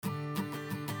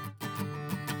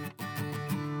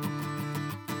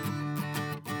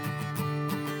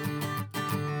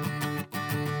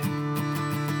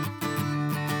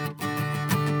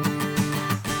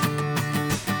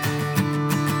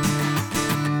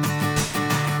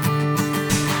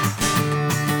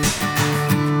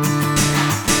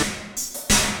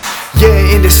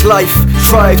in this life,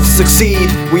 strive to succeed.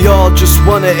 We all just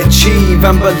wanna achieve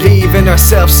and believe in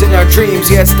ourselves, in our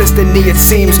dreams. Yeah, it's destiny it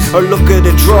seems, or look at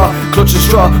the draw, clutch the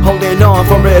straw, holding on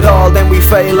for it all. Then we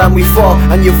fail and we fall,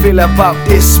 and you feel about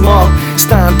this small.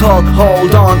 Stand tall,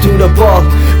 hold on to the ball,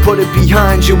 put it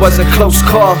behind you as a close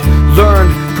call.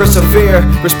 Learn, persevere,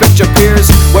 respect your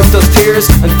peers, wipe those tears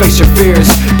and face your fears.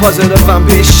 Positive,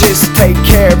 ambitious, take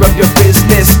care of your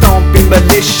business. Don't be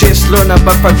malicious, learn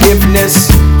about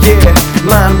forgiveness. Yeah,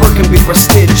 man, work can be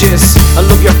prestigious. And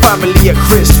love your family at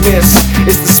Christmas.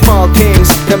 It's the small things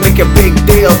that make a big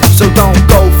deal. So don't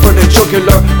go for the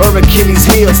jugular or Achilles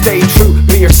heel. Stay true,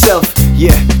 be yourself,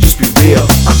 yeah, just be real.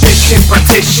 Ambition,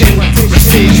 partition,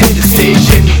 precision,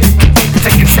 decision.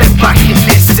 Take a step back and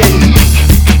listen.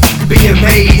 Be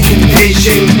amazed in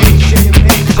vision.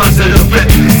 Positive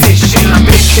repetition.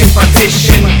 Ambition,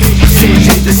 partition,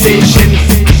 precision, decision.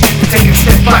 Take a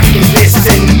step back and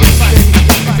listen.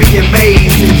 Be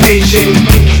amazed in vision.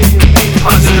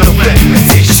 Positive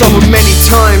repetition. So many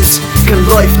times can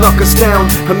life knock us down,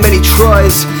 and many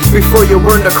tries before you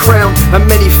earn the crown, and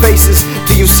many faces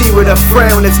do you see with a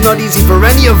frown. It's not easy for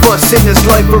any of us in this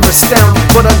life we're astound,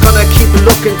 but I'm gonna keep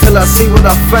looking till I see what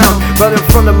I found right in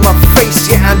front of my face,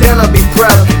 yeah, and then I'll be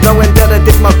proud, knowing that I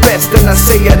did my best, and I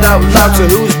say it out loud. So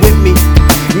who's with me?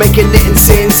 Making it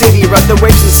insane city, ride the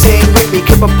waves insane with me.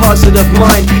 Keep a positive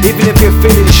mind, even if you're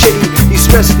feeling shitty. Be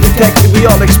stress detected, we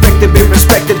all expect to be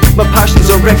respected. My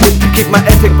passions are erected, keep my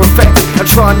ethic perfected. I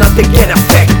try not to get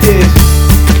affected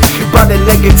by the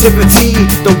negativity.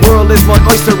 The world is my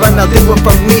oyster and I'll do it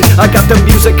for me. I got the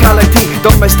musicality,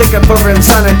 don't mistake it for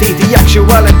insanity. The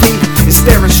actuality is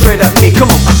staring straight at me.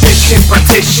 Come on. Ambition,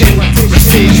 partition,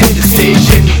 precision,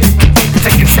 decision.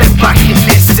 Take a step back and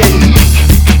listen.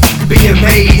 Be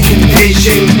amazed in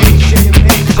vision.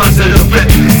 Positive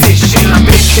repetition.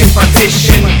 Ambition,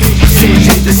 partition,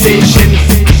 precision, decision.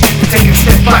 Take a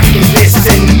step back and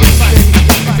listen.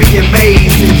 Be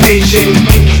amazed in vision.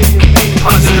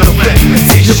 Positive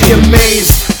repetition. You'll be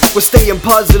amazed what staying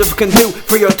positive can do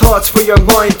for your thoughts, for your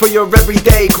mind, for your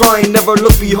everyday grind. Never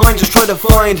look behind, just try to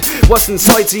find what's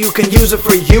inside so you can use it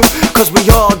for you. Cause we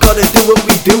all gotta do what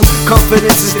we do.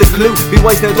 Confidence is the clue. Be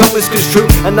wise now, don't misconstrue,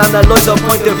 and analyze our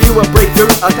point of view. A breakthrough,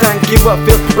 I thank you, I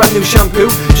feel brand new shampoo.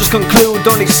 Just conclude,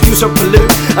 don't excuse or pollute,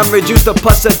 and reduce the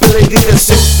possibility to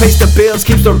suit. Pays the bills,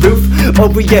 keeps the roof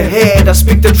over your head. I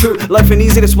speak the truth, life ain't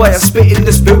easy, that's why I spit in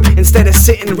this boot. Instead of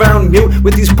sitting around mute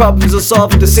with these problems, I'll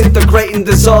solve it, disintegrate and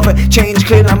dissolve it. Change,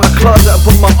 clean out my closet, I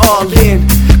put my all in.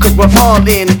 Cause we're all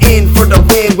in for the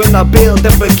win. When I build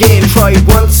and begin, try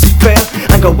once, fail,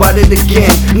 and go at it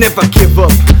again. Never give up,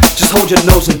 just hold your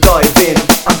nose and dive in.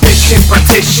 Ambition,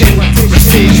 partition,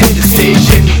 precision,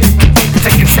 decision.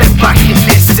 Take a step back and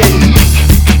listen.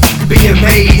 Be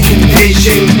amazed in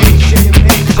vision.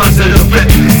 Positive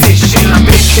repetition.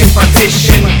 Ambition,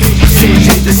 partition,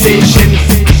 precision, decision.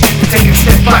 Take a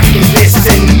step back and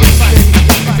listen.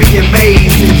 Be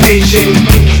amazed in vision.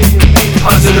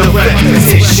 Positive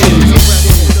repetition.